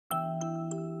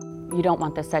You don't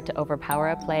want the set to overpower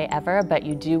a play ever, but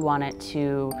you do want it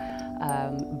to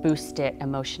boost it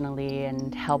emotionally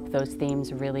and help those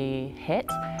themes really hit.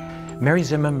 Mary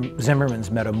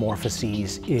Zimmerman's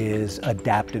Metamorphoses is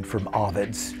adapted from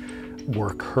Ovid's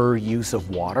work. Her use of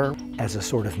water as a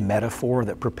sort of metaphor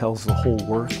that propels the whole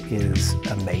work is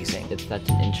amazing. It's such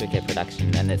an intricate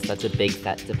production, and it's such a big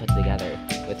set to put together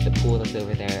with the pool that's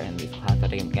over there and these clouds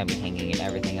that are going to be hanging and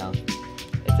everything else.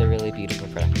 It's a really beautiful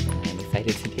production, and I'm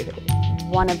excited to do it.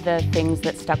 One of the things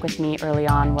that stuck with me early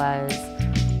on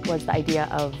was the idea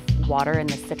of water and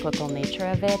the cyclical nature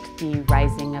of it, the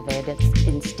rising of it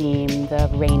in steam, the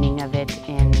raining of it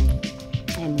in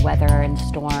weather and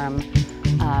storm,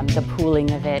 the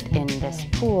pooling of it in this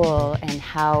pool, and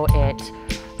how it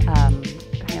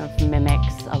kind of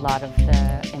mimics a lot of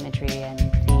the imagery and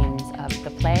themes of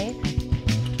the play.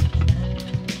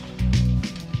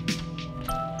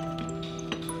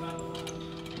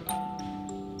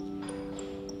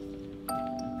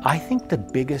 I think the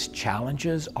biggest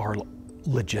challenges are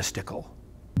logistical.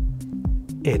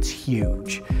 It's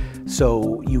huge.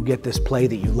 So you get this play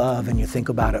that you love and you think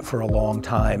about it for a long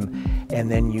time,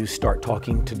 and then you start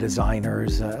talking to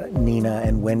designers, Nina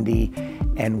and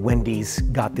Wendy's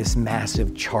got this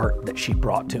massive chart that she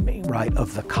brought to me, right,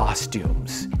 of the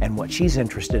costumes. And what she's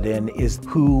interested in is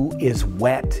who is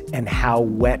wet and how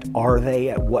wet are they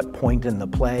at what point in the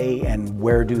play, and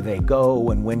where do they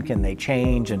go and when can they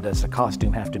change, and does the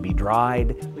costume have to be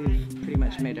dried? We've pretty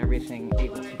much made everything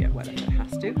able to get wet if it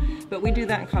has to, but we do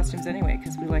that in costumes anyway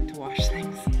because we like to wash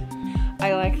things.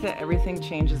 I like that everything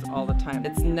changes all the time.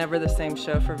 It's never the same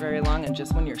show for very long, and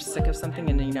just when you're sick of something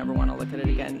and you never want to look at it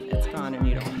again, it's gone and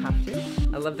you don't have to.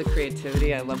 I love the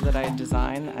creativity. I love that I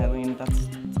design. I mean, that's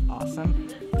awesome,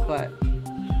 but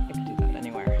I could do that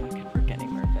anywhere. I could work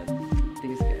anywhere, but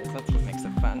these guys, that's what makes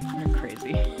it fun. They're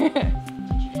crazy.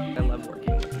 I love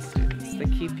working with the students. They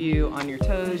keep you on your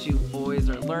toes. You always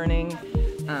are learning,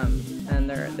 and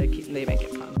they make it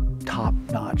fun.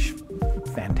 Top-notch,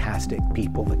 fantastic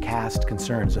people. The cast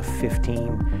concerns of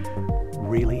 15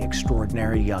 really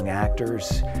extraordinary young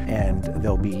actors, and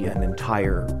there'll be an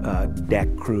entire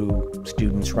deck crew,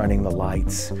 students running the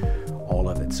lights, all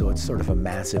of it. So it's sort of a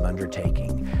massive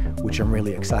undertaking, which I'm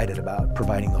really excited about,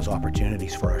 providing those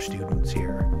opportunities for our students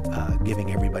here,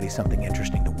 giving everybody something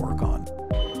interesting to work on.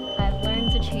 I've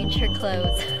learned to change your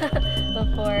clothes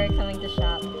before coming to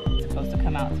shop. Supposed to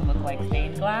come out to look like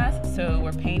stained glass, so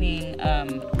we're painting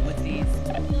with these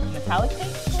metallic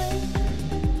paints,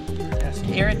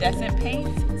 iridescent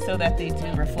paints, so that they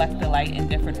do reflect the light in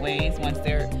different ways once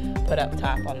they're put up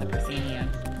top on the proscenium.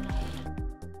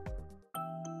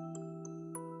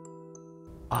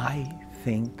 I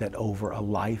think that over a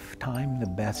lifetime, the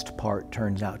best part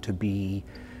turns out to be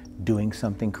doing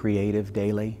something creative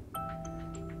daily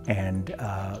and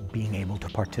being able to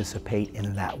participate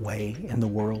in that way in the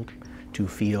world, to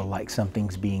feel like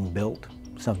something's being built,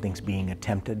 something's being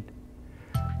attempted,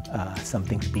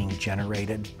 something's being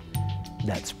generated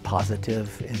that's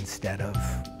positive instead of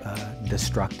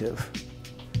destructive.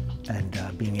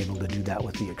 And being able to do that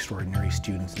with the extraordinary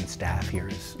students and staff here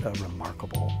is a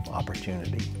remarkable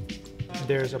opportunity.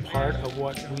 There's a part of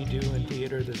what we do in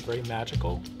theater that's very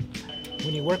magical.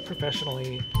 When you work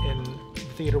professionally in the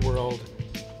theater world,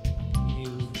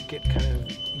 you get kind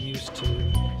of used to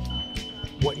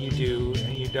what you do,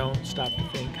 and you don't stop to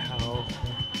think how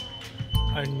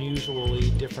unusually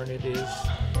different it is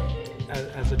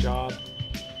as a job.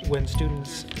 When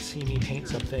students see me paint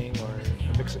something or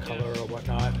mix a color or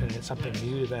whatnot, and it's something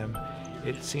new to them,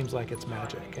 it seems like it's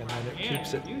magic, and then it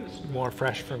keeps it more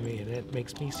fresh for me, and it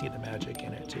makes me see the magic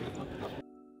in it too.